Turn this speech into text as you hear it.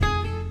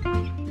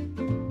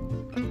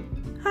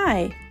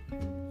Hi,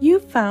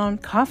 you've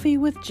found Coffee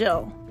with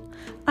Jill.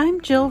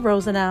 I'm Jill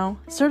Rosenau,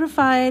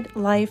 certified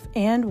life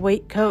and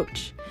weight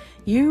coach.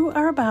 You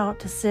are about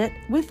to sit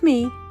with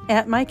me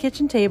at my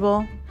kitchen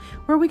table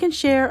where we can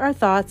share our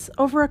thoughts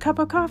over a cup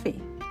of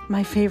coffee,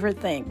 my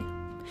favorite thing.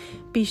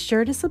 Be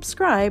sure to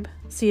subscribe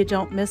so you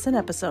don't miss an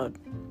episode.